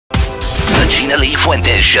Gina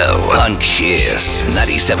Show on Kiss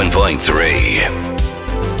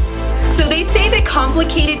 97.3. So they say that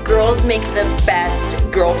complicated girls make the best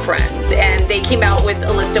girlfriends, and they came out with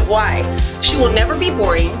a list of why. She will never be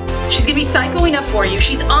boring. She's gonna be psycho enough for you.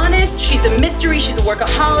 She's honest. She's a mystery. She's a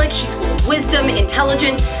workaholic. She's full of wisdom,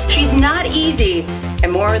 intelligence. She's not easy.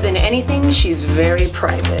 And more than anything, she's very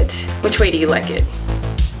private. Which way do you like it?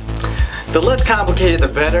 The less complicated, the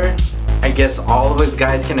better. I guess all of us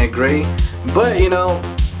guys can agree. But you know,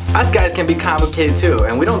 us guys can be complicated too.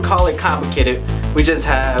 And we don't call it complicated. We just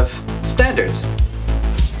have standards.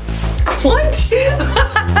 What?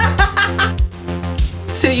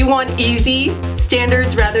 So you want easy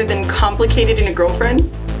standards rather than complicated in a girlfriend?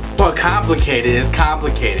 Well, complicated is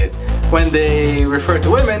complicated. When they refer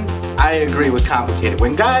to women, I agree with complicated.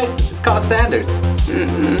 When guys, it's called standards.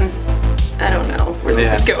 I don't know where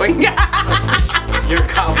this is going. You're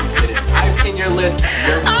complicated. I've seen your list.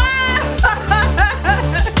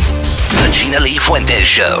 The Gina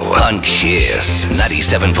Show on Kiss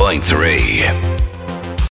 97.3.